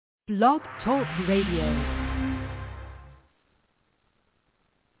Blog Talk Radio.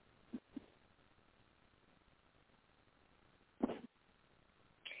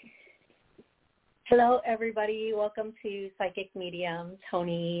 Hello, everybody. Welcome to Psychic Medium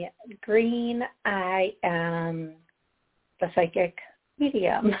Toni Greene. I am the Psychic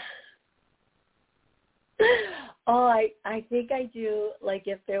Medium. I think I do, like,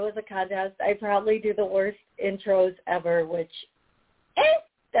 if there was a contest, I'd probably do the worst intros ever, which,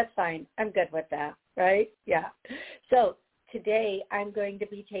 that's fine. I'm good with that, right? Yeah. So today I'm going to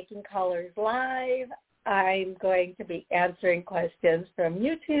be taking callers live. I'm going to be answering questions from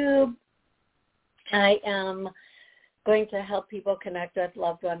YouTube. I am going to help people connect with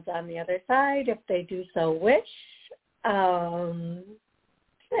loved ones on the other side if they do so wish.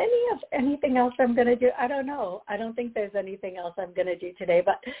 Anything else I'm going to do? I don't know. I don't think there's anything else I'm going to do today,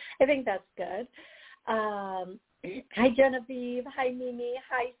 but I think that's good. Hi, Genevieve. Hi, Mimi.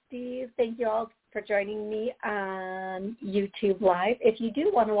 Hi, Steve. Thank you all for joining me on YouTube Live. If you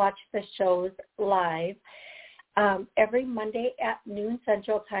do want to watch the shows live, every Monday at noon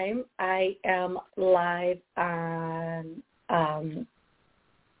Central Time, I am live on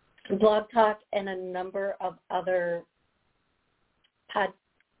Blog Talk and a number of other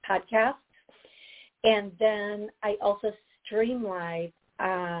podcasts. And then I also stream live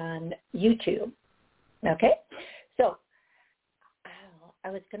on YouTube. Okay? So I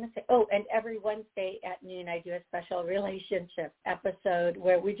was going to say, and every Wednesday at noon I do a special relationship episode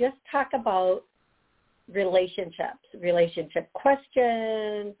where we just talk about relationships, relationship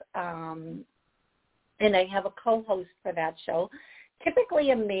questions, and I have a co-host for that show,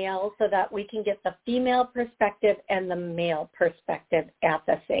 typically a male, so that we can get the female perspective and the male perspective at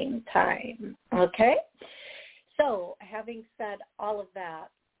the same time, okay? So having said all of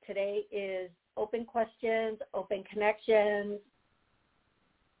that, today is open questions, open connections,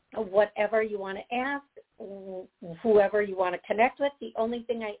 whatever you want to ask, whoever you want to connect with. The only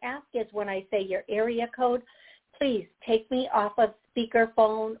thing I ask is when I say your area code, please take me off of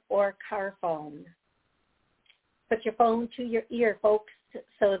speakerphone or car phone. Put your phone to your ear, folks,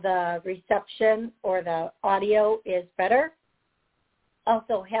 so the reception or the audio is better.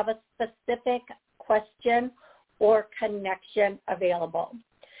 Also, have a specific question or connection available.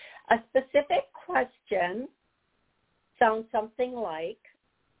 A specific question sounds something like,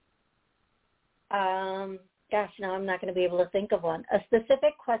 now I'm not going to be able to think of one. A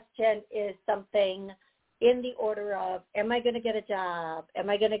specific question is something in the order of, am I going to get a job? Am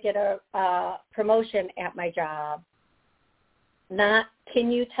I going to get a promotion at my job? Not, can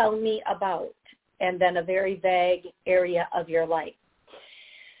you tell me about? And then a very vague area of your life.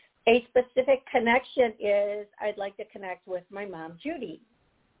 A specific connection is, I'd like to connect with my mom, Judy.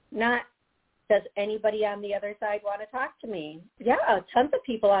 Not, does anybody on the other side want to talk to me? Yeah, tons of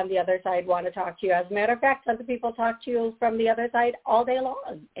people on the other side want to talk to you. As a matter of fact, tons of people talk to you from the other side all day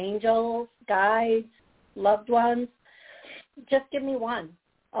long. Angels, guides, loved ones. Just give me one.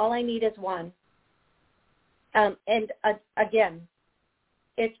 All I need is one. Again,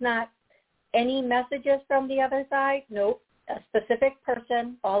 it's not any messages from the other side. Nope. A specific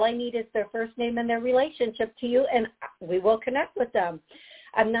person. All I need is their first name and their relationship to you, and we will connect with them.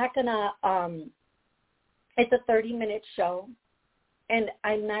 I'm not going to, it's a 30-minute show, and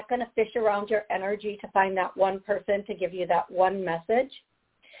I'm not going to fish around your energy to find that one person to give you that one message.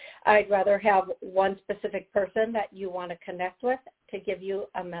 I'd rather have one specific person that you want to connect with to give you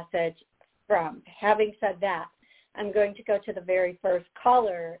a message from. Having said that, I'm going to go to the very first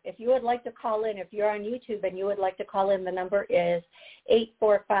caller. If you would like to call in, if you're on YouTube and you would like to call in, the number is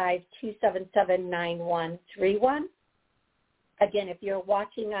 845-277-9131. Again, if you're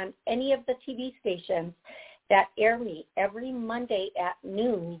watching on any of the TV stations that air me every Monday at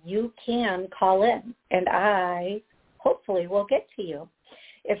noon, you can call in, and I hopefully will get to you.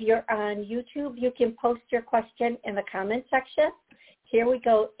 If you're on YouTube, you can post your question in the comment section. Here we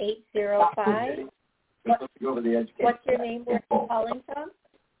go, 805. What's your name? Where are you calling from?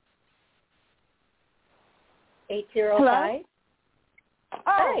 805. Hello?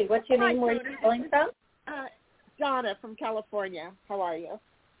 Hi, what's your name? Where are you calling from? Donna from California. How are you?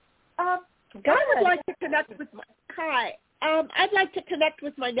 Good. I would like to connect with I'd like to connect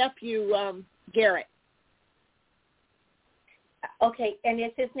with my nephew, Garrett. Okay, and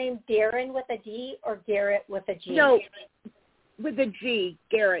is his name Darren with a D or Garrett with a G? No, with a G,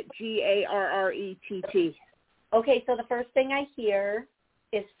 Garrett, Garrett. Okay, so the first thing I hear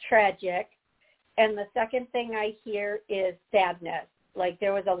is tragic, and the second thing I hear is sadness. Like,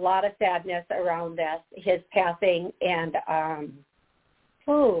 there was a lot of sadness around this, his passing, and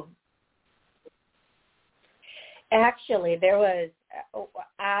Actually, there was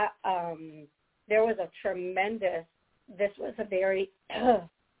there was a tremendous, this was a very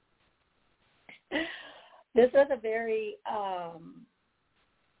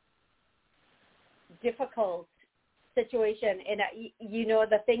difficult situation. And,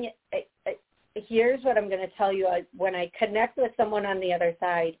 the thing, here's what I'm going to tell you. When I connect with someone on the other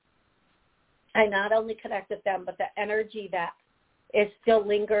side, I not only connect with them, but the energy that is still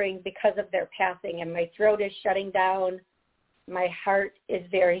lingering because of their passing, and my throat is shutting down. My heart is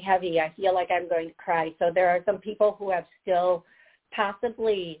very heavy. I feel like I'm going to cry. So there are some people who have still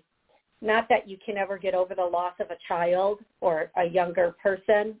possibly, not that you can ever get over the loss of a child or a younger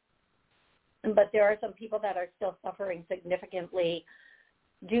person, but there are some people that are still suffering significantly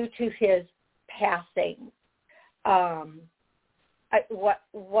due to his passing.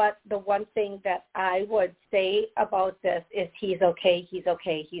 The one thing that I would say about this is he's okay, he's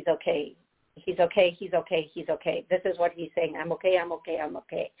okay, he's okay. He's okay, he's okay, he's okay. This is what he's saying. I'm okay, I'm okay, I'm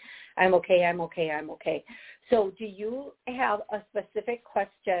okay. I'm okay, I'm okay, I'm okay. So do you have a specific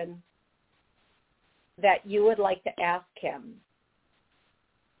question that you would like to ask him?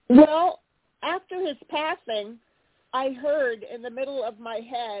 Well, after his passing, I heard in the middle of my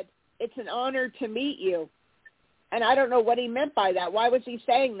head, it's an honor to meet you. And I don't know what he meant by that. Why was he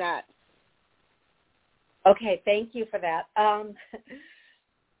saying that? Okay, thank you for that.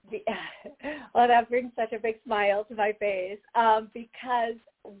 That brings such a big smile to my face because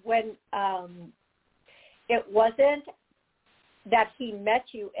when it wasn't that he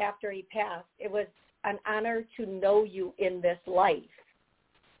met you after he passed, it was an honor to know you in this life.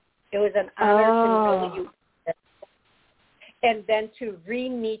 It was an honor to know you and then to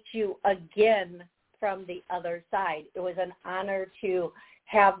re-meet you again from the other side. It was an honor to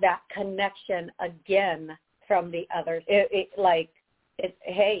have that connection again from the other. Hey,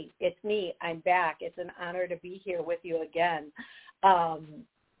 it's me. I'm back. It's an honor to be here with you again.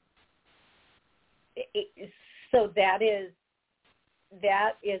 So that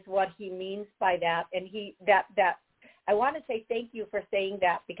is what he means by that. And I want to say thank you for saying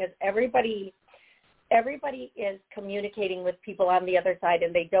that, because everybody is communicating with people on the other side,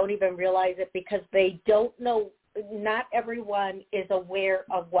 and they don't even realize it because they don't know. Not everyone is aware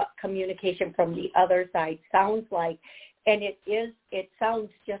of what communication from the other side sounds like. And it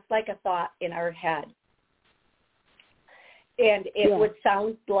sounds just like a thought in our head. And it would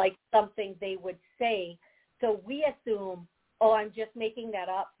sound like something they would say. So we assume, I'm just making that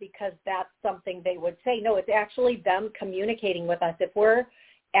up because that's something they would say. No, it's actually them communicating with us. If we're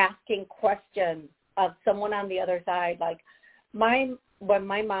asking questions of someone on the other side, like when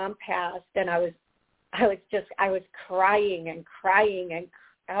my mom passed, and I was crying and crying, and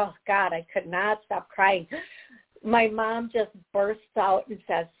oh God, I could not stop crying. My mom just bursts out and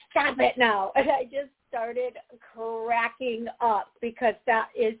says, "Stop it now." And I just started cracking up because that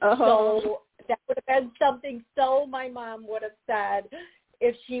is that would have been something my mom would have said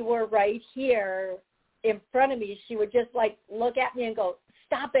if she were right here in front of me. She would just look at me and go,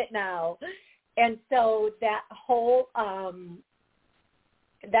 "Stop it now." And so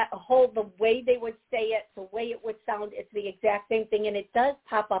the way they would say it, the way it would sound, it's the exact same thing. And it does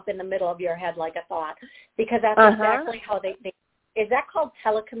pop up in the middle of your head like a thought, because that's exactly how they is that called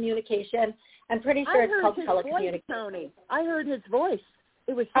telecommunication? I'm pretty sure it's called telecommunication. Toni. I heard his voice.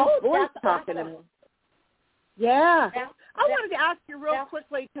 It was his voice talking to me. Yeah. I wanted to ask you real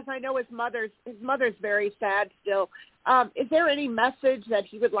quickly, because I know his mother's very sad still. Is there any message that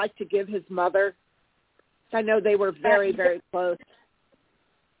he would like to give his mother? I know they were very, very close.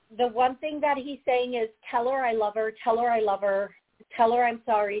 The one thing that he's saying is, tell her I love her, tell her I love her, tell her I'm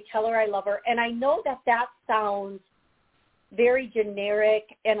sorry, tell her I love her. And I know that sounds very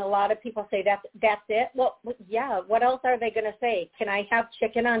generic, and a lot of people say that's it. Well, yeah, what else are they going to say? Can I have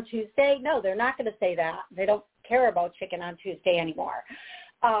chicken on Tuesday? No, they're not going to say that. They don't care about chicken on Tuesday anymore.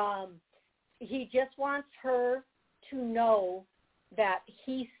 He just wants her to know that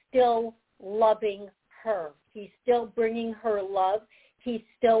he's still loving her. He's still bringing her love. He's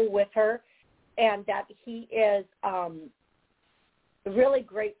still with her, and that he is really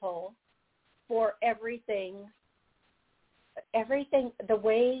grateful for everything, the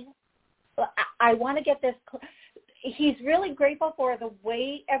way, I want to get this, he's really grateful for the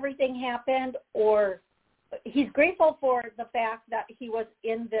way everything happened, or he's grateful for the fact that he was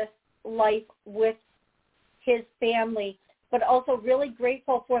in this life with his family, but also really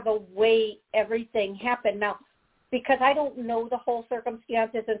grateful for the way everything happened. Now, because I don't know the whole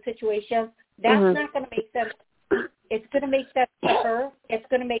circumstances and situations, that's not going to make sense. It's going to make sense to her. It's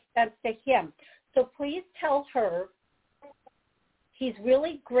going to make sense to him. So please tell her he's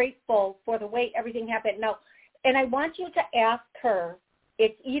really grateful for the way everything happened. Now, and I want you to ask her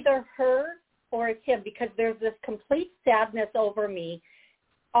it's either her or it's him, because there's this complete sadness over me.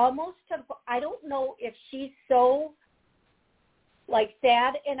 Almost to, I don't know if she's so like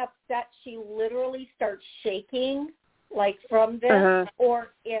sad and upset she literally starts shaking like from this, or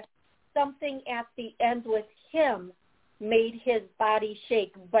if something at the end with him made his body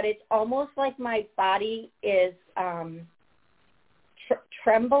shake. But it's almost like my body is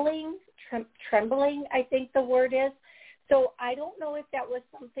trembling, I think the word is. So I don't know if that was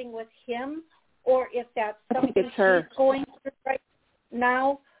something with him or if that's something she's going through right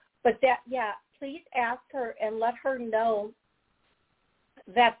now. But that, yeah, please ask her and let her know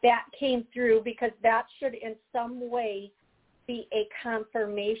that came through, because that should in some way be a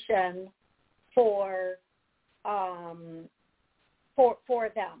confirmation for them,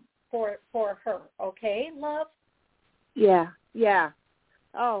 for her. Okay, love? Yeah.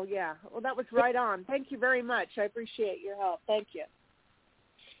 Oh, yeah. Well, that was right on. Thank you very much. I appreciate your help. Thank you.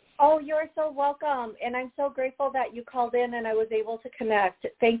 Oh, you're so welcome. And I'm so grateful that you called in and I was able to connect.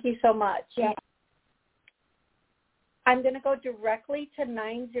 Thank you so much. Yeah. I'm going to go directly to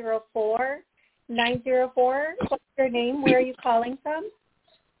 904. 904, what's your name? Where are you calling from?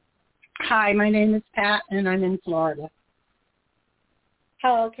 Hi, my name is Pat, and I'm in Florida.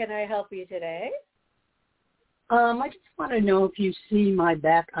 How can I help you today? I just want to know if you see my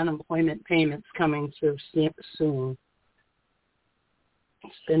back unemployment payments coming through soon.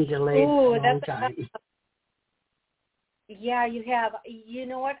 It's been delayed for a long time. Yeah, you have. You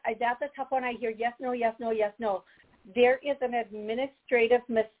know what? That's a tough one. I hear yes, no, yes, no, yes, no. There is an administrative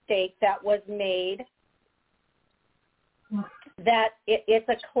mistake that was made. That it's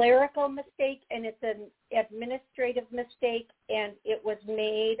a clerical mistake and it's an administrative mistake, and it was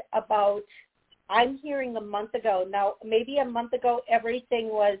made about, I'm hearing a month ago. Now, maybe a month ago everything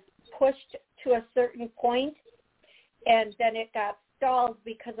was pushed to a certain point, and then it got stalled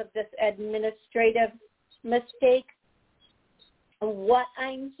because of this administrative mistake. What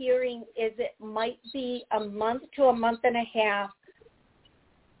I'm hearing is it might be a month to a month and a half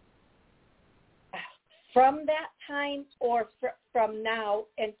from that time, or from now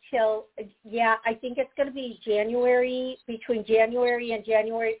until, I think it's going to be January, between January and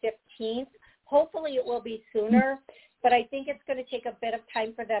January 15th. Hopefully it will be sooner, but I think it's going to take a bit of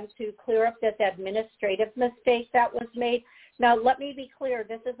time for them to clear up this administrative mistake that was made. Now, let me be clear.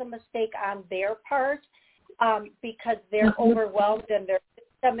 This is a mistake on their part because they're overwhelmed and their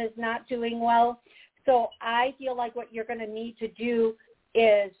system is not doing well. So I feel like what you're going to need to do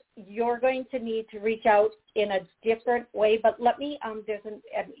is you're going to need to reach out in a different way. But let me, I'm going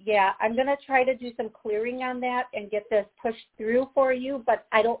to try to do some clearing on that and get this pushed through for you, but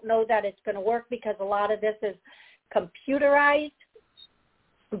I don't know that it's going to work because a lot of this is computerized.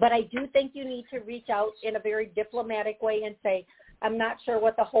 But I do think you need to reach out in a very diplomatic way and say, I'm not sure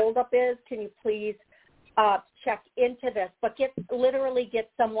what the holdup is. Can you please check into this? But literally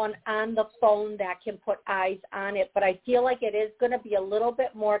get someone on the phone that can put eyes on it. But I feel like it is going to be a little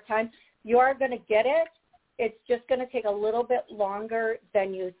bit more time. You are going to get it. It's just going to take a little bit longer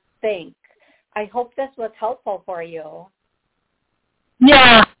than you think. I hope this was helpful for you.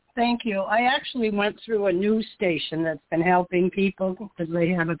 Yeah, thank you. I actually went through a news station that's been helping people because they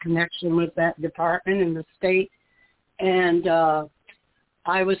have a connection with that department in the state. And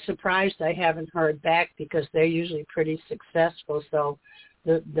I was surprised I haven't heard back because they're usually pretty successful. So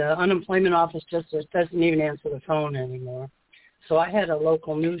the unemployment office just doesn't even answer the phone anymore. So I had a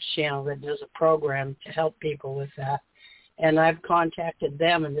local news channel that does a program to help people with that. And I've contacted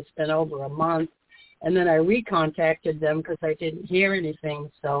them, and it's been over a month. And then I recontacted them because I didn't hear anything.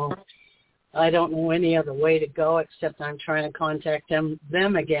 So I don't know any other way to go except I'm trying to contact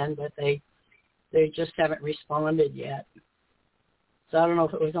them again, but they just haven't responded yet. So I don't know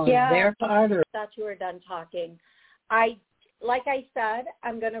if it was on their part or... I thought you were done talking. Like I said,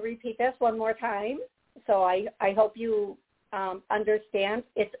 I'm going to repeat this one more time. So I hope you understand.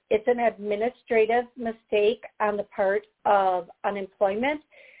 It's an administrative mistake on the part of unemployment,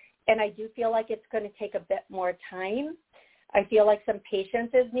 and I do feel like it's going to take a bit more time. I feel like some patience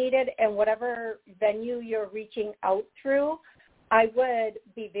is needed, and whatever venue you're reaching out through, I would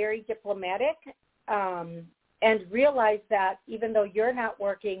be very diplomatic and realize that even though you're not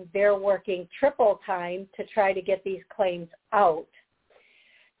working, they're working triple time to try to get these claims out.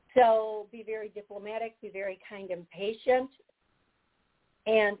 So be very diplomatic, be very kind and patient.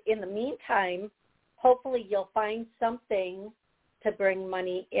 And in the meantime, hopefully you'll find something to bring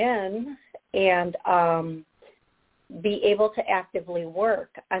money in and be able to actively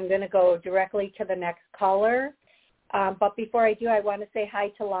work. I'm going to go directly to the next caller. But before I do, I want to say hi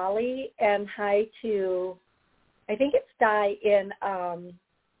to Lolly and hi to I think it's die in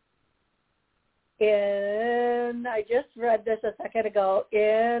I just read this a second ago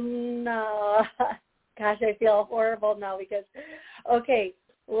gosh, I feel horrible now because, okay,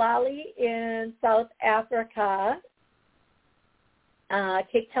 Lali in South Africa,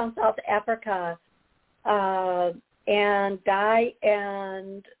 Cape Town, South Africa, and Guy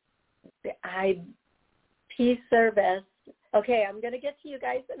and Peace Service. Okay, I'm going to get to you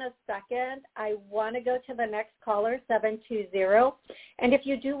guys in a second. I want to go to the next caller, 720. And if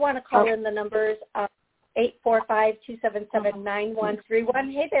you do want to call in, the numbers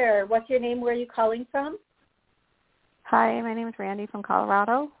 845-277-9131. Hey there, what's your name? Where are you calling from? Hi, my name is Randy from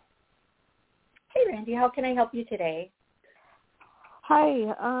Colorado. Hey, Randy, how can I help you today?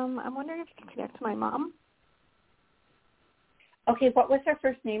 Hi, I'm wondering if you can connect to my mom. Okay, what was her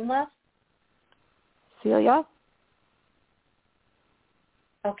first name, love? Celia.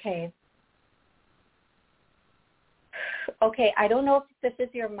 Okay. Okay, I don't know if this is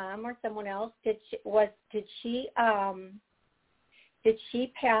your mom or someone else. Did she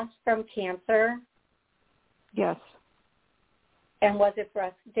pass from cancer? Yes. And was it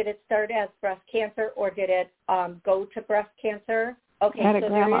did it start as breast cancer or did it go to breast cancer? Okay, so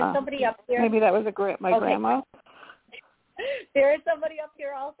there is somebody up here. Maybe that was my grandma. There is somebody up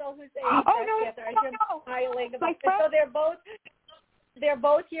here also who's saying breast cancer. I just smiling about it. So they're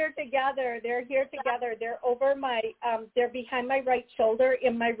both here together. They're here together. They're over they're behind my right shoulder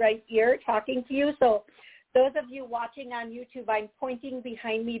in my right ear talking to you. So those of you watching on YouTube, I'm pointing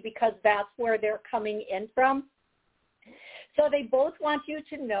behind me because that's where they're coming in from. So they both want you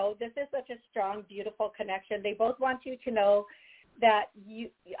to know, this is such a strong, beautiful connection. They both want you to know that you,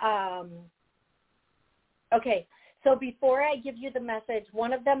 okay, so before I give you the message,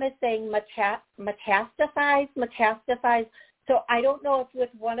 one of them is saying metastasize. So I don't know if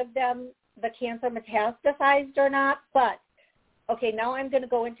with one of them the cancer metastasized or not, but okay, now I'm going to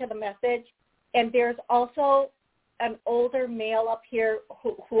go into the message. And there's also an older male up here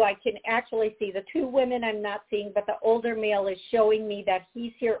who I can actually see. The two women I'm not seeing, but the older male is showing me that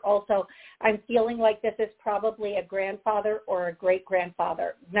he's here also. I'm feeling like this is probably a grandfather or a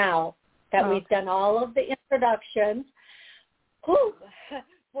great-grandfather. Now that we've done all of the introductions, whew,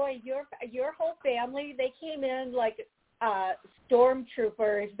 boy, your whole family, they came in like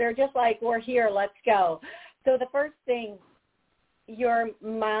stormtroopers. They're just like, we're here, let's go. So the first thing your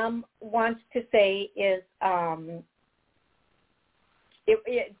mom wants to say is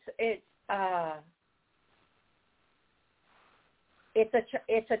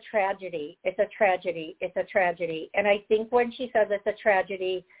it's a tragedy. It's a tragedy. It's a tragedy. And I think when she says it's a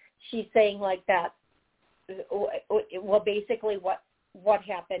tragedy, she's saying like that. Well, basically, what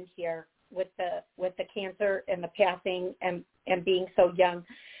happened here with the cancer and the passing and being so young.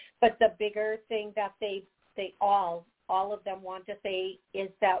 But the bigger thing that they all of them want to say is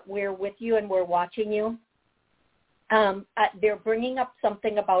that we're with you and we're watching you. They're bringing up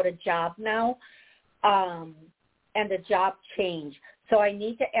something about a job now and a job change. So I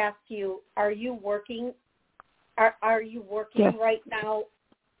need to ask you, are you working? Are you working right now?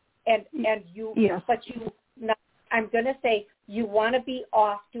 And you, but you, I'm going to say you want to be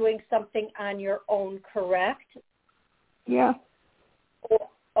off doing something on your own, correct? Yeah.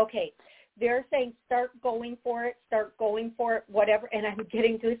 Okay. They're saying start going for it, whatever. And I'm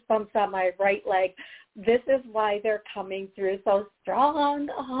getting goosebumps on my right leg. This is why they're coming through so strong.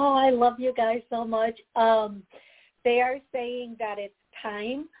 Oh, I love you guys so much. They are saying that it's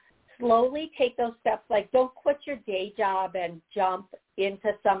time. Slowly take those steps. Like, don't quit your day job and jump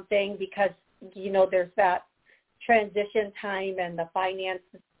into something because, you know, there's that transition time and the finance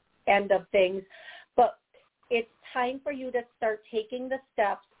end of things. But it's time for you to start taking the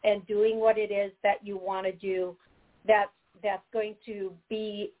steps and doing what it is that you want to do that's going to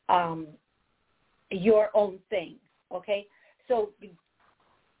be your own thing, okay? So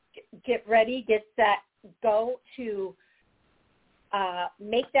get ready, get set, go to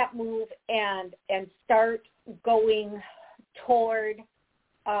make that move and start going toward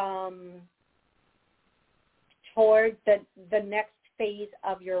the next phase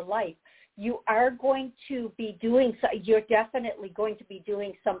of your life. You are going to be doing, you're definitely going to be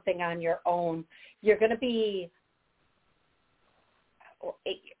doing something on your own. You're going to be,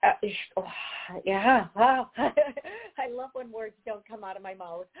 wow. I love when words don't come out of my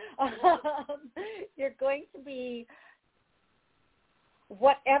mouth. You're going to be,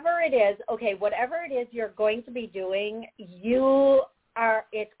 whatever it is you're going to be doing,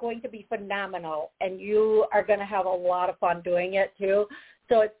 it's going to be phenomenal, and you are going to have a lot of fun doing it too.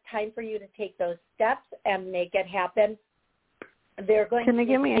 So it's time for you to take those steps and make it happen. They're going Can they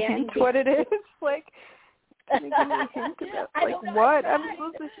give me a hint what it is? Like, Can you give me a hint about, what I'm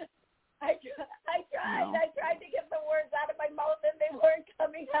supposed to... I tried. No. I tried to get the words out of my mouth, and they weren't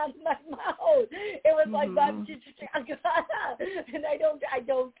coming out of my mouth. It was like, and I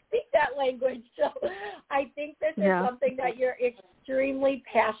don't speak that language. So I think this is something that you're extremely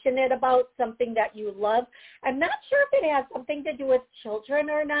passionate about, something that you love. I'm not sure if it has something to do with children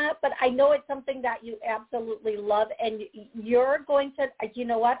or not, but I know it's something that you absolutely love, and you're going to, you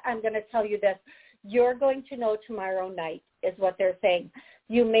know what, I'm going to tell you this. You're going to know tomorrow night is what they're saying.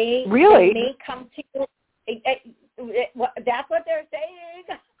 You may really they may come to you. That's what they're saying.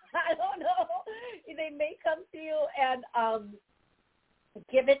 I don't know. They may come to you and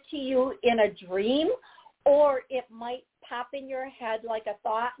give it to you in a dream, or it might pop in your head like a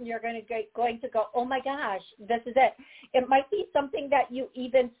thought, and you're going to go, oh my gosh, this is it. It might be something that you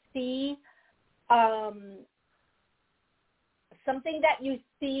even see. Something that you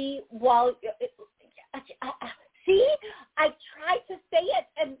see while. See, I tried to say it,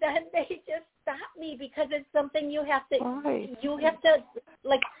 and then they just stopped me because it's something you have to. Why? You have to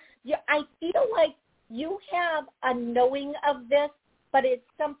I feel like you have a knowing of this, but it's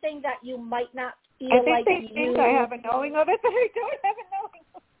something that you might not feel like you. I think I have a knowing of it, but I don't have a knowing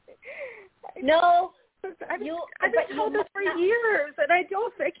of it. No. I've been told this for years, and I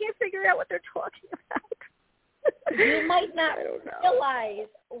can't figure out what they're talking about. You might not realize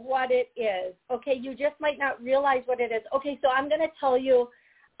what it is. Okay, you just might not realize what it is. Okay, so I'm going to tell you,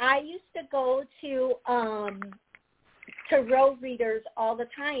 I used to go to tarot readers all the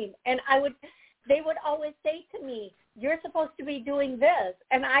time, and they would always say to me, you're supposed to be doing this.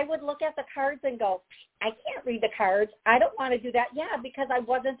 And I would look at the cards and go, I can't read the cards. I don't want to do that. Yeah, because I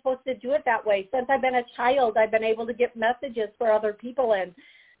wasn't supposed to do it that way. Since I've been a child, I've been able to get messages for other people and,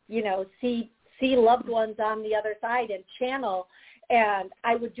 see loved ones on the other side and channel, and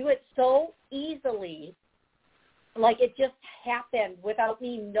I would do it so easily, like it just happened without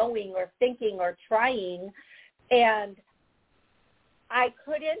me knowing or thinking or trying, and I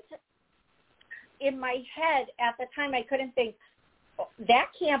couldn't, in my head at the time, I couldn't think, that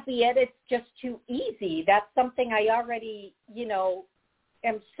can't be it, it's just too easy. That's something I already,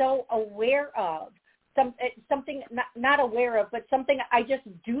 am so aware of. Something not aware of, but something I just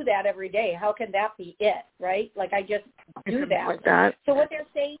do that every day. How can that be it, right? Like I just do that. Like that. So what they're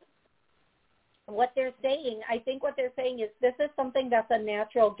saying, I think what they're saying is this is something that's a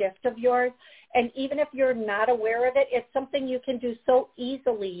natural gift of yours, and even if you're not aware of it, it's something you can do so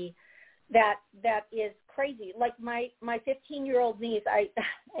easily that is crazy. Like my 15-year-old niece, I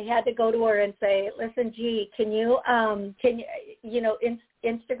had to go to her and say, listen, G, can you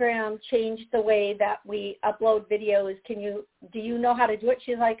Instagram change the way that we upload videos? Do you know how to do it?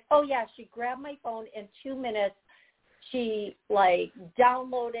 She's like, oh yeah. She grabbed my phone in 2 minutes. She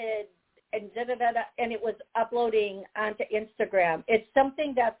downloaded and and it was uploading onto Instagram. It's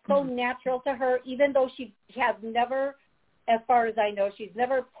something that's so natural to her, even though she has never, as far as I know, she's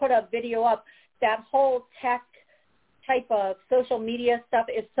never put a video up. That whole tech type of social media stuff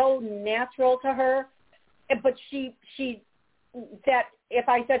is so natural to her. But she that if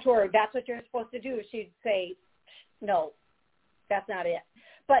I said to her, that's what you're supposed to do, she'd say, no, that's not it.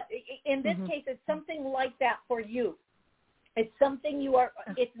 But in this case, it's something like that for you. It's something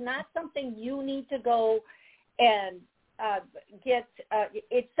it's not something you need to go and get,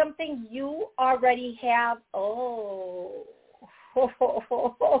 it's something you already have.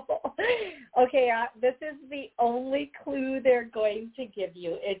 Okay, this is the only clue they're going to give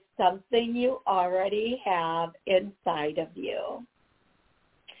you. It's something you already have inside of you.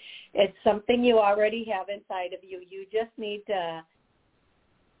 It's something you already have inside of you. You just need to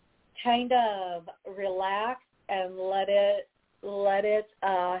kind of relax and let it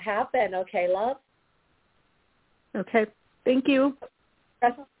happen. Okay, love? Okay, thank you.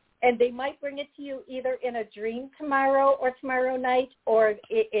 And they might bring it to you either in a dream tomorrow or tomorrow night, or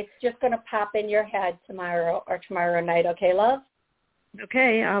it's just going to pop in your head tomorrow or tomorrow night. Okay, love?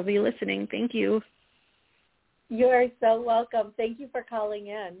 Okay, I'll be listening. Thank you. You're so welcome. Thank you for calling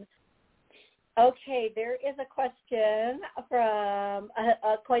in. Okay, there is a question from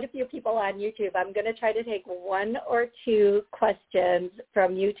quite a few people on YouTube. I'm going to try to take one or two questions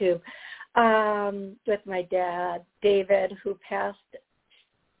from YouTube with my dad, David, who passed,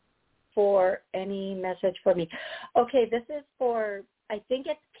 for any message for me. Okay, this is for, I think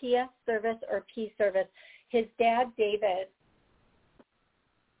it's PS service or P service. His dad, David.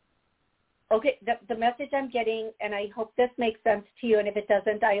 Okay, the message I'm getting, and I hope this makes sense to you, and if it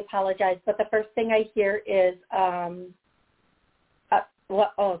doesn't, I apologize, but the first thing I hear is, oh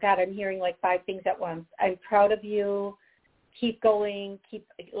God, I'm hearing like 5 things at once. I'm proud of you. keep going,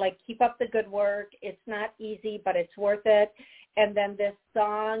 keep up the good work. It's not easy, but it's worth it. And then this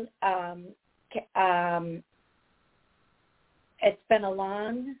song, it's been a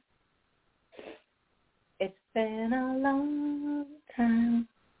long time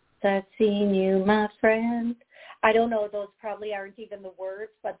since I've seen you, my friend. I don't know, those probably aren't even the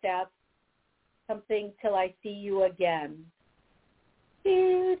words, but that's something till I see you again.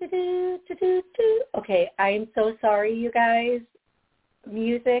 Okay, I am so sorry, you guys.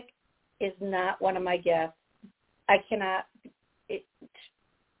 Music is not one of my gifts. I cannot,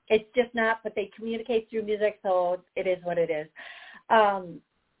 it's just not, but they communicate through music, so it is what it is.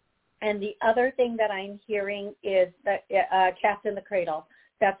 And the other thing that I'm hearing is that Cats in the Cradle.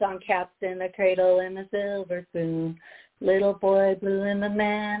 That song, Cats in the Cradle and the Silver Spoon, Little Boy Blue and the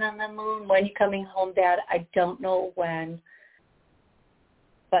Man on the Moon. When you coming home, Dad? I don't know when,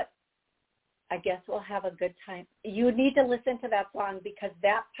 but I guess we'll have a good time. You need to listen to that song because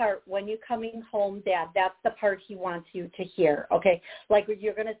that part, when you coming home, Dad, that's the part he wants you to hear, okay? Like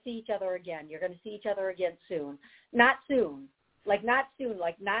you're going to see each other again. You're going to see each other again soon. Not soon. Like not soon,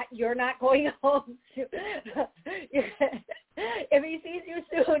 like not, you're not going home soon. If he sees you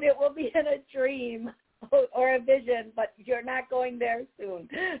soon, it will be in a dream or a vision, but you're not going there soon.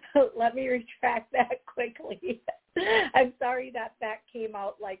 Let me retract that quickly. I'm sorry that came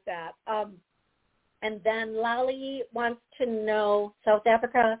out like that. And then Lali wants to know, South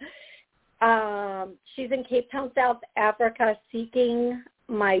Africa, she's in Cape Town, South Africa, seeking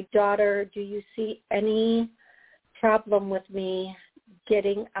my daughter. Do you see any problem with me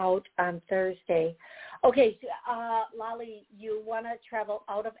getting out on Thursday? Okay, Lali, you want to travel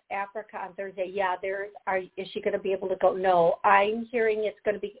out of Africa on Thursday? Yeah, is she going to be able to go? No, I'm hearing it's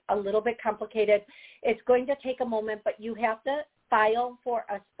going to be a little bit complicated. It's going to take a moment, but you have to file for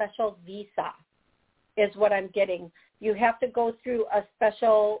a special visa is what I'm getting. You have to go through a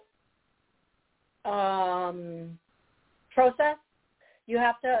special process. You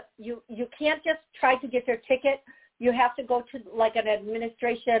have to, you can't just try to get your ticket. You have to go to like an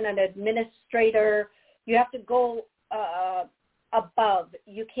administrator. You have to go above.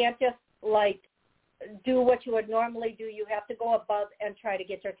 You can't just like do what you would normally do. You have to go above and try to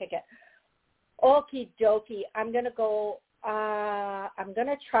get your ticket. Okie dokie. I'm going to go, I'm going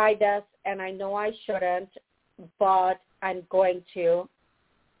to try this, and I know I shouldn't, but I'm going to.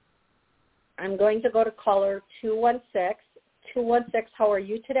 I'm going to go to caller 216. 216, how are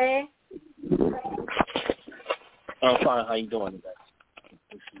you today? I'm fine. How you doing today?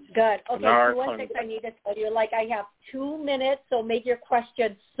 Good. Okay, 216, I need to tell you, like, I have 2 minutes, so make your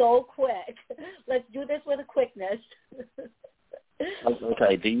question so quick. Let's do this with a quickness.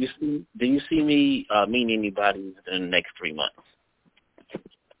 Okay. Do you see me meeting anybody in the next 3 months?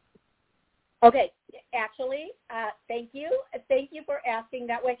 Okay. Actually, thank you. Thank you for asking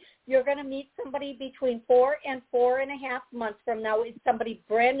that way. You're going to meet somebody between 4 and 4.5 months from now. It's somebody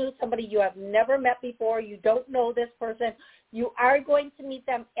brand new, somebody you have never met before. You don't know this person. You are going to meet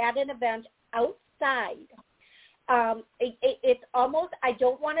them at an event outside. It's almost, I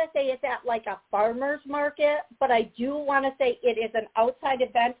don't want to say it's at like a farmer's market, but I do want to say it is an outside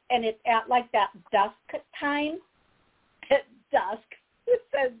event, and it's at like that dusk time. Dusk. It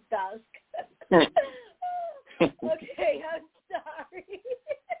says dusk. Okay, I'm sorry.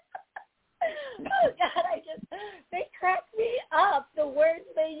 Oh, God, they crack me up, the words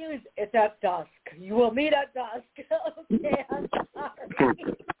they use. It's at dusk. You will meet at dusk. Okay, I'm sorry.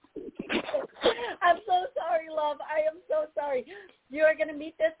 I'm so sorry, love. I am so sorry. You are going to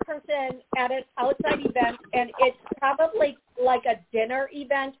meet this person at an outside event, and it's probably like a dinner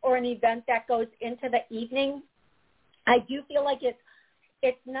event or an event that goes into the evening. I do feel like it's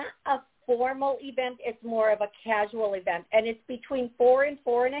not a formal event, it's more of a casual event, and it's between 4 and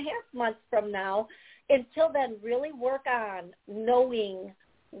 4.5 months from now. Until then, really work on knowing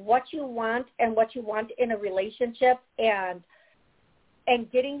what you want and what you want in a relationship, and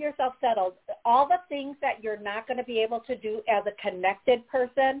getting yourself settled. All the things that you're not going to be able to do as a connected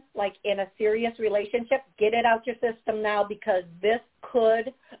person, like in a serious relationship, get it out your system now, because this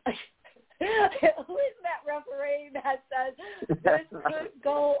could who is that referee that says this could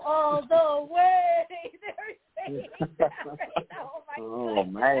go all the way? They're saying that right now. Oh,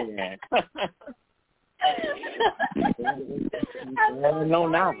 man. I'm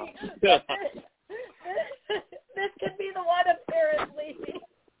so sorry. This could be the one, apparently.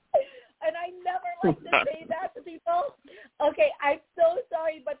 And I never like to say that to people. Okay, I'm so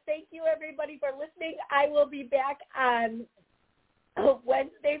sorry, but thank you, everybody, for listening. I will be back on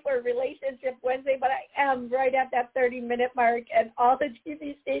Wednesday Tuesday for Relationship Wednesday, but I am right at that 30-minute mark, and all the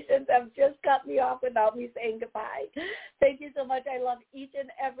TV stations have just cut me off without me saying goodbye. Thank you so much. I love each and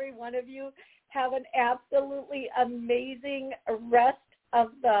every one of you. Have an absolutely amazing rest of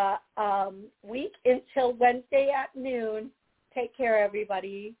the week until Wednesday at noon. Take care,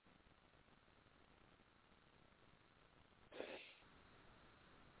 everybody.